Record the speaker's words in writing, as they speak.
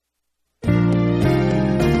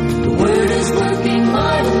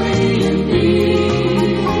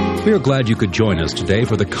We're glad you could join us today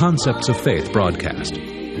for the Concepts of Faith broadcast.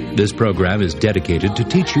 This program is dedicated to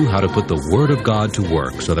teach you how to put the Word of God to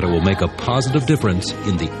work so that it will make a positive difference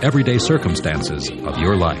in the everyday circumstances of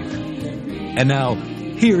your life. And now,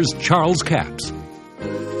 here's Charles Capps.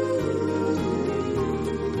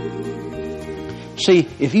 See,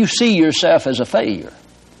 if you see yourself as a failure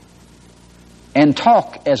and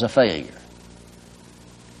talk as a failure,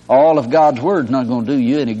 all of God's Word's not going to do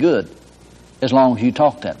you any good as long as you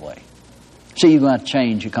talk that way. See, you're going to have to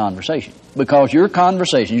change your conversation, because your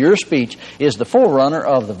conversation, your speech, is the forerunner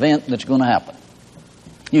of the event that's going to happen.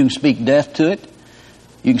 You can speak death to it.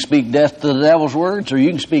 You can speak death to the devil's words, or you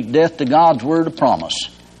can speak death to God's word of promise.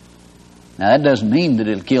 Now, that doesn't mean that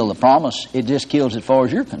it'll kill the promise. It just kills it as far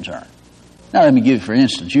as you're concerned. Now, let me give you, for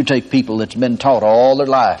instance, you take people that's been taught all their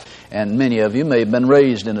life, and many of you may have been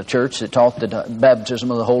raised in a church that taught that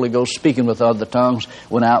baptism of the Holy Ghost, speaking with other tongues,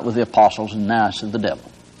 went out with the apostles, and now it's of the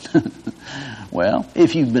devil. Well,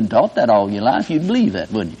 if you've been taught that all your life, you'd believe that,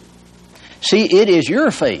 wouldn't you? See, it is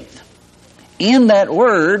your faith in that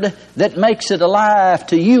word that makes it alive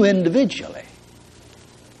to you individually.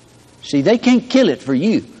 See, they can't kill it for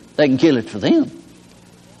you. They can kill it for them,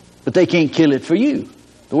 but they can't kill it for you.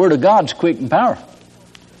 The Word of God's quick and powerful,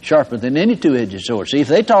 sharper than any two-edged sword. See, if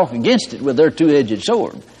they talk against it with their two-edged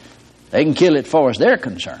sword, they can kill it far as they're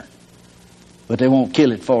concerned, but they won't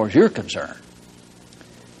kill it far as you're concerned.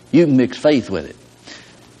 You can mix faith with it.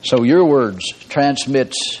 So your words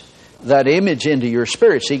transmits that image into your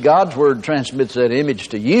spirit. See, God's Word transmits that image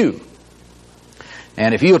to you.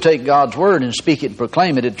 And if you'll take God's Word and speak it and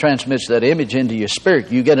proclaim it, it transmits that image into your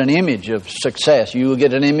spirit. You get an image of success. You will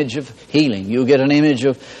get an image of healing. You'll get an image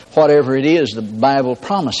of whatever it is the Bible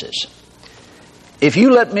promises. If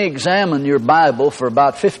you let me examine your Bible for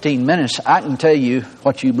about 15 minutes, I can tell you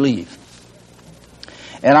what you believe.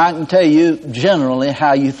 And I can tell you generally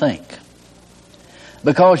how you think.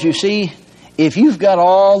 Because you see, if you've got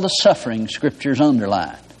all the suffering Scriptures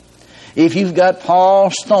underlined, if you've got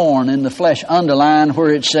Paul's thorn in the flesh underlined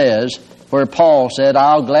where it says, where Paul said,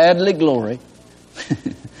 I'll gladly glory,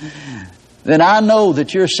 then I know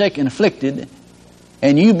that you're sick and afflicted,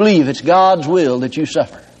 and you believe it's God's will that you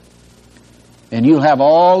suffer. And you'll have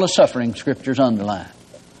all the suffering Scriptures underlined.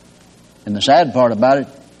 And the sad part about it,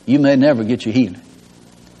 you may never get your healing.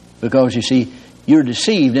 Because, you see, you're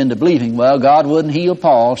deceived into believing, well, God wouldn't heal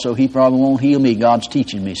Paul, so He probably won't heal me. God's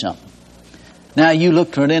teaching me something. Now, you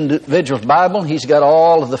look to an individual's Bible, he's got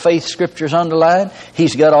all of the faith Scriptures underlined,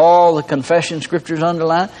 he's got all the confession Scriptures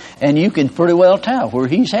underlined, and you can pretty well tell where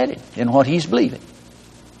he's headed and what he's believing.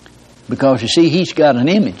 Because, you see, he's got an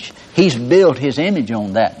image. He's built his image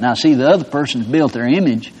on that. Now, see, the other person's built their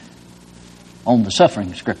image on the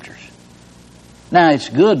suffering Scriptures. Now, it's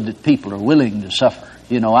good that people are willing to suffer.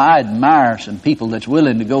 You know, I admire some people that's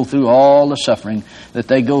willing to go through all the suffering that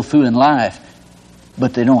they go through in life,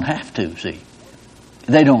 but they don't have to, see.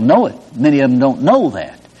 They don't know it. Many of them don't know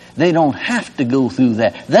that. They don't have to go through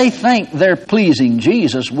that. They think they're pleasing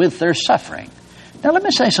Jesus with their suffering. Now, let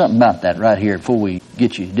me say something about that right here before we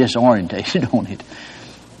get you disorientated on it.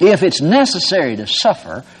 If it's necessary to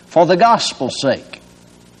suffer for the gospel's sake,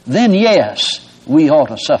 then yes, we ought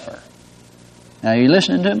to suffer. Now, are you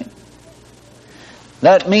listening to me?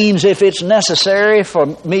 That means if it's necessary for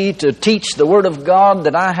me to teach the Word of God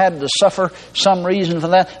that I had to suffer some reason for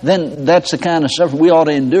that, then that's the kind of suffering. We ought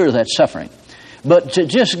to endure that suffering. But to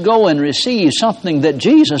just go and receive something that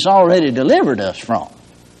Jesus already delivered us from,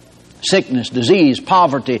 sickness, disease,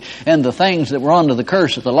 poverty, and the things that were under the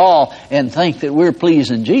curse of the law, and think that we're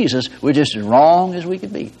pleasing Jesus, we're just as wrong as we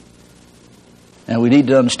could be. And we need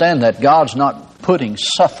to understand that God's not putting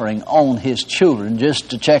suffering on His children just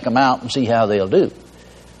to check them out and see how they'll do.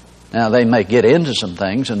 Now, they may get into some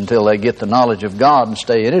things until they get the knowledge of God and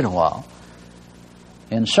stay in it a while.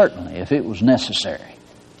 And certainly, if it was necessary,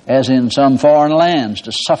 as in some foreign lands,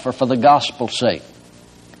 to suffer for the gospel's sake,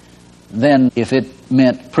 then if it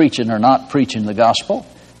meant preaching or not preaching the gospel,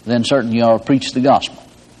 then certainly you ought to preach the gospel.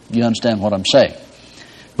 You understand what I'm saying?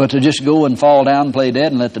 But to just go and fall down and play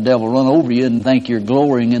dead and let the devil run over you and think you're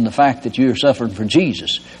glorying in the fact that you're suffering for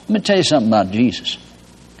Jesus. Let me tell you something about Jesus.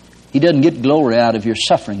 He doesn't get glory out of your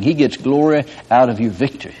suffering. He gets glory out of your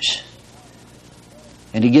victories.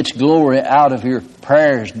 And He gets glory out of your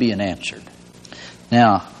prayers being answered.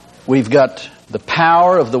 Now, we've got the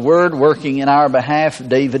power of the Word working in our behalf.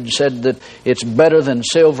 David said that it's better than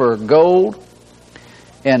silver or gold.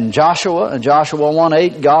 And Joshua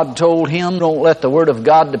 1:8, God told him, don't let the Word of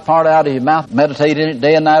God depart out of your mouth. Meditate in it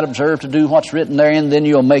day and night, observe to do what's written therein, then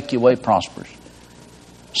you'll make your way prosperous.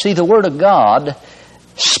 See, the Word of God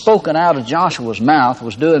spoken out of Joshua's mouth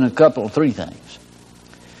was doing three things.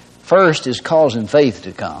 first is causing faith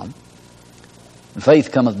to come. And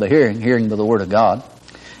faith cometh by hearing, hearing by the Word of God.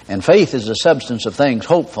 And faith is the substance of things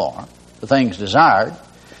hoped for, the things desired.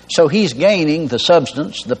 So he's gaining the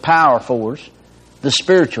substance, the power force, the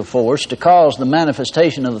spiritual force to cause the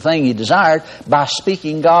manifestation of the thing he desired by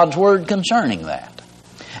speaking God's Word concerning that.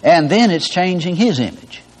 And then it's changing his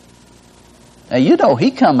image. Now, you know,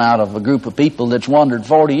 he come out of a group of people that's wandered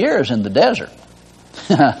 40 years in the desert.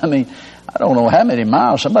 I mean, I don't know how many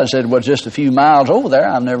miles. Somebody said it was just a few miles over there.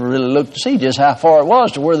 I've never really looked to see just how far it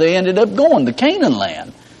was to where they ended up going, to Canaan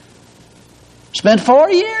land. Spent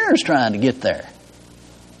 40 years trying to get there.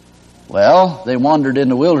 Well, they wandered in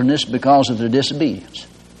the wilderness because of their disobedience.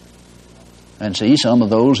 And see, some of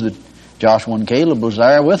those that Joshua and Caleb was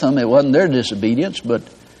there with them, it wasn't their disobedience, but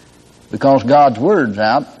because God's Word's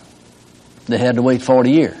out, they had to wait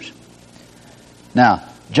 40 years. Now,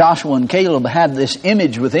 Joshua and Caleb had this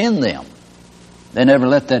image within them. They never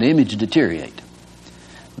let that image deteriorate.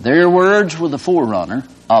 Their words were the forerunner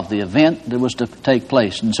of the event that was to take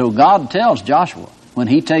place. And so God tells Joshua, when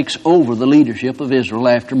he takes over the leadership of Israel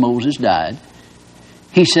after Moses died,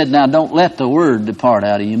 he said, now don't let the word depart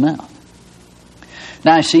out of your mouth.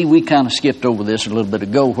 Now, I see we kind of skipped over this a little bit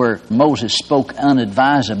ago where Moses spoke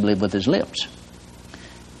unadvisedly with his lips.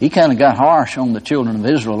 He kind of got harsh on the children of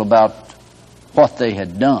Israel about what they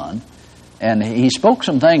had done, and he spoke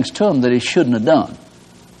some things to them that he shouldn't have done.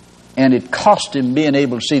 And it cost him being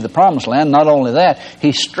able to see the promised land. Not only that,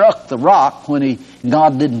 he struck the rock when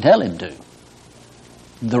God didn't tell him to.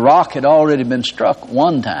 The rock had already been struck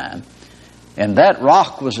one time, and that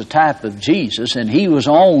rock was a type of Jesus, and he was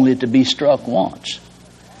only to be struck once.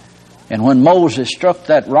 And when Moses struck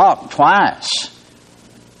that rock twice,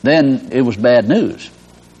 then it was bad news,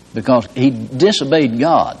 because he disobeyed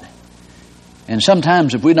God. And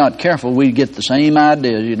sometimes if we're not careful, we get the same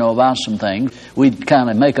ideas, about some things. We kind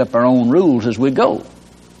of make up our own rules as we go.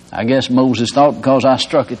 I guess Moses thought, because I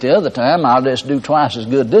struck it the other time, I'll just do twice as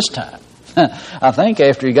good this time. I think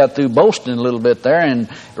after he got through boasting a little bit there and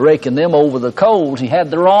raking them over the coals, he had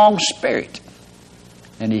the wrong spirit.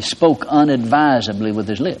 And he spoke unadvisedly with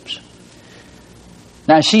his lips.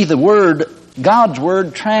 Now see, God's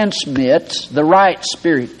Word transmits the right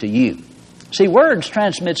spirit to you. See, words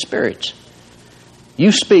transmit spirits.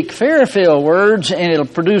 You speak fear-filled words, and it'll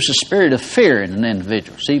produce a spirit of fear in an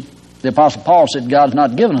individual. See, the Apostle Paul said God's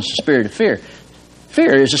not given us a spirit of fear.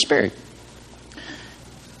 Fear is a spirit.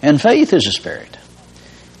 And faith is a spirit.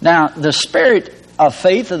 Now, the spirit of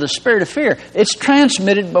faith or the spirit of fear, it's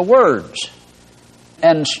transmitted by words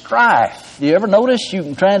and strife. Do you ever notice you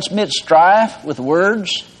can transmit strife with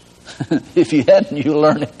words? If you hadn't, you'll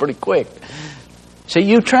learn it pretty quick. See,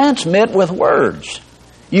 you transmit with words.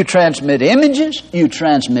 You transmit images. You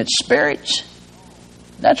transmit spirits.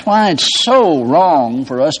 That's why it's so wrong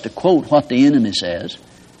for us to quote what the enemy says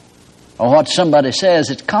or what somebody says.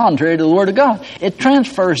 It's contrary to the Word of God. It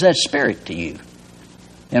transfers that spirit to you.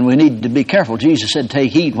 And we need to be careful. Jesus said,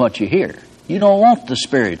 take heed what you hear. You don't want the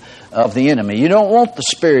spirit of the enemy. You don't want the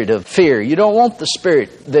spirit of fear. You don't want the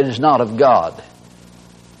spirit that is not of God.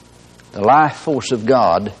 The life force of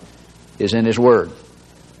God is in His Word.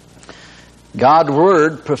 God's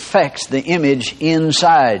Word perfects the image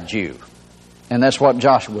inside you. And that's what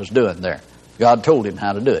Joshua was doing there. God told him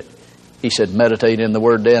how to do it. He said, meditate in the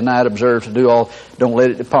Word day and night, observe to do all, don't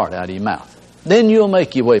let it depart out of your mouth. Then you'll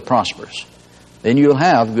make your way prosperous. Then you'll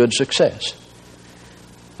have good success.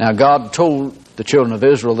 Now, God told the children of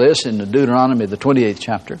Israel this in the Deuteronomy, the 28th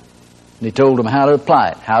chapter. And He told them how to apply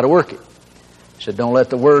it, how to work it. He said, don't let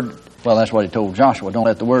the Word, well, that's what He told Joshua, don't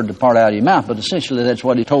let the Word depart out of your mouth. But essentially, that's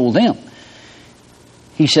what He told them.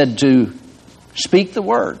 He said to speak the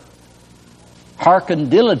Word. Hearken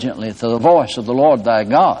diligently to the voice of the Lord thy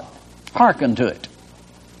God. Hearken to it.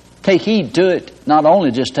 Take heed to it. Not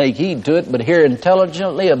only just take heed to it, but hear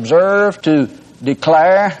intelligently, observe to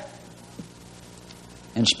declare,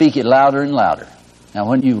 and speak it louder and louder. Now,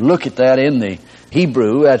 when you look at that in the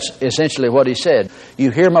Hebrew, that's essentially what he said.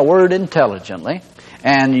 You hear my word intelligently,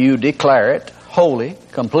 and you declare it wholly,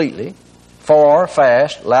 completely,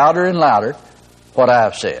 fast, louder and louder, what I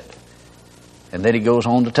have said. And then he goes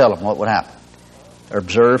on to tell them what would happen.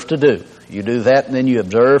 Observe to do. You do that, and then you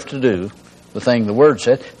observe to do the thing the Word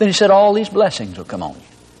said. Then he said all these blessings will come on you.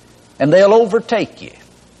 And they'll overtake you.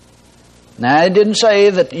 Now, it didn't say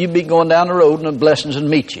that you'd be going down the road and the blessings will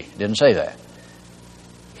meet you. It didn't say that.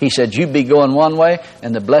 He said you'd be going one way,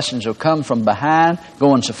 and the blessings will come from behind,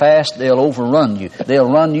 going so fast they'll overrun you. They'll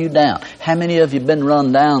run you down. How many of you have been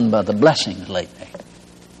run down by the blessings lately?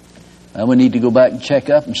 Well, we need to go back and check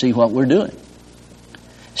up and see what we're doing.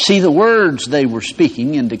 See, the words they were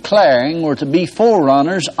speaking and declaring were to be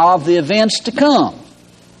forerunners of the events to come.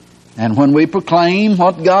 And when we proclaim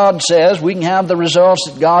what God says, we can have the results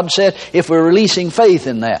that God said if we're releasing faith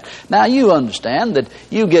in that. Now, you understand that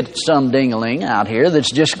you get some ding-a-ling out here that's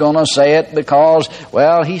just going to say it because,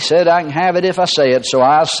 well, he said I can have it if I say it, so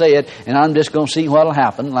I'll say it, and I'm just going to see what will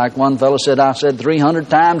happen. Like one fellow said, I said 300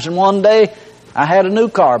 times in one day, I had a new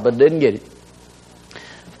car, but didn't get it.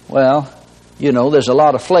 Well, you know, there's a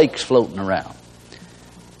lot of flakes floating around.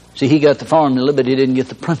 See, he got the formula, but he didn't get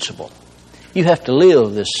the principle. You have to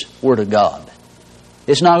live this Word of God.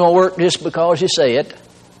 It's not going to work just because you say it,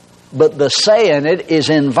 but the saying it is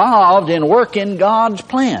involved in working God's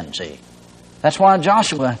plan, see. That's why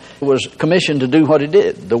Joshua was commissioned to do what he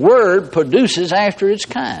did. The Word produces after its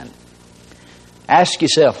kind. Ask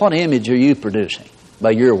yourself, what image are you producing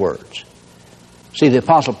by your words? See, the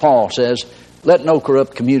Apostle Paul says, let no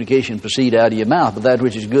corrupt communication proceed out of your mouth, but that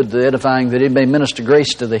which is good to the edifying, that it may minister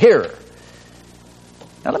grace to the hearer.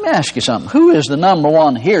 Now let me ask you something. Who is the number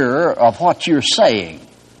one hearer of what you're saying?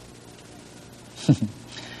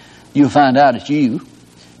 You'll find out it's you.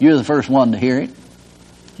 You're the first one to hear it.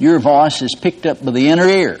 Your voice is picked up by the inner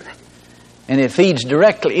ear. And it feeds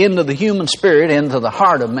directly into the human spirit, into the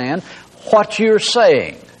heart of man, what you're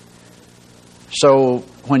saying. So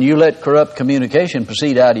when you let corrupt communication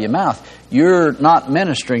proceed out of your mouth, you're not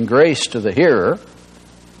ministering grace to the hearer,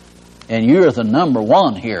 and you're the number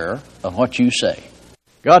one hearer of what you say.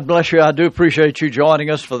 God bless you. I do appreciate you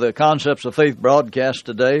joining us for the Concepts of Faith broadcast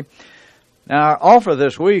today. Now, our offer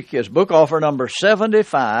this week is book offer number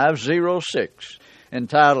 7506,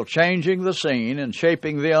 entitled Changing the Seen and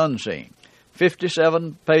Shaping the Unseen.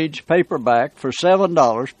 57-page paperback for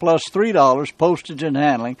 $7 plus $3 postage and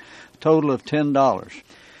handling, a total of $10.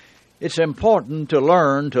 It's important to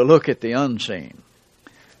learn to look at the unseen.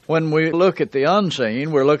 When we look at the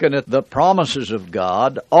unseen, we're looking at the promises of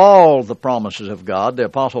God. All the promises of God, the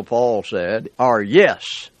Apostle Paul said, are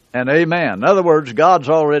yes and amen. In other words, God's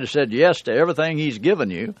already said yes to everything He's given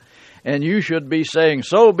you, and you should be saying,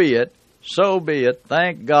 so be it, so be it.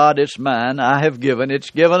 Thank God it's mine. I have given. It's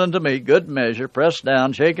given unto me, good measure, pressed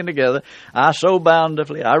down, shaken together. I sow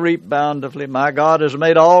bountifully, I reap bountifully. My God has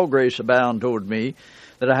made all grace abound toward me,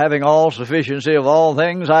 that having all sufficiency of all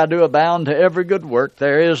things, I do abound to every good work.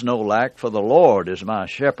 There is no lack, for the Lord is my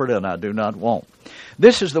shepherd, and I do not want.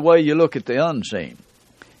 This is the way you look at the unseen.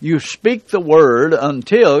 You speak the word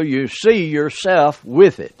until you see yourself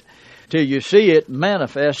with it, till you see it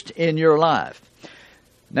manifest in your life.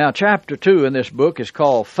 Now, chapter 2 in this book is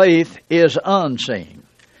called Faith is Unseen.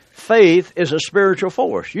 Faith is a spiritual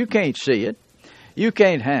force. You can't see it. You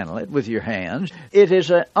can't handle it with your hands. It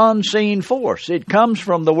is an unseen force. It comes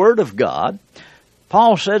from the Word of God.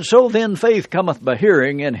 Paul said, so then faith cometh by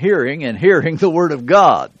hearing, and hearing, and hearing the Word of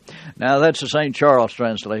God. Now, that's the St. Charles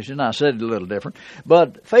translation. I said it a little different.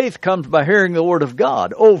 But faith comes by hearing the Word of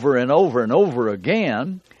God over and over and over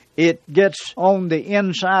again. It gets on the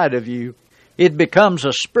inside of you. It becomes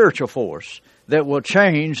a spiritual force that will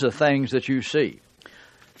change the things that you see.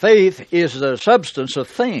 Faith is the substance of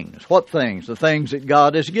things. What things? The things that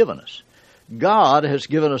God has given us. God has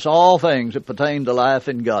given us all things that pertain to life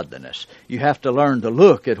and godliness. You have to learn to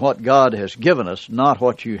look at what God has given us, not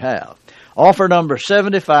what you have. Offer number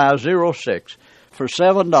 7506 for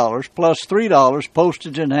 $7 plus $3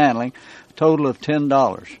 postage and handling, a total of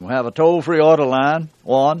 $10. We'll have a toll-free order line,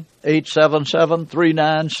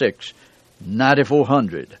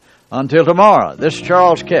 1-877-396-9400. Until tomorrow, this is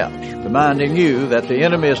Charles Capps reminding you that the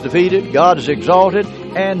enemy is defeated, God is exalted,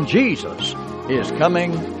 and Jesus is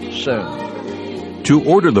coming soon. To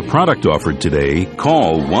order the product offered today,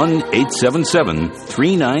 call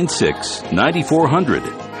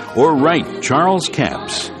 1-877-396-9400 or write Charles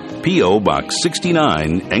Capps, P.O. Box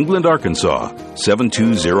 69, England, Arkansas,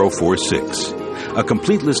 72046. A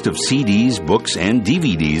complete list of CDs, books, and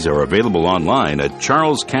DVDs are available online at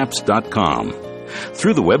charlescapps.com.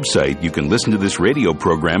 Through the website, you can listen to this radio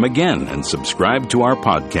program again and subscribe to our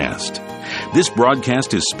podcast. This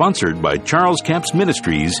broadcast is sponsored by Charles Capps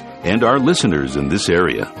Ministries and our listeners in this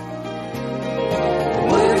area.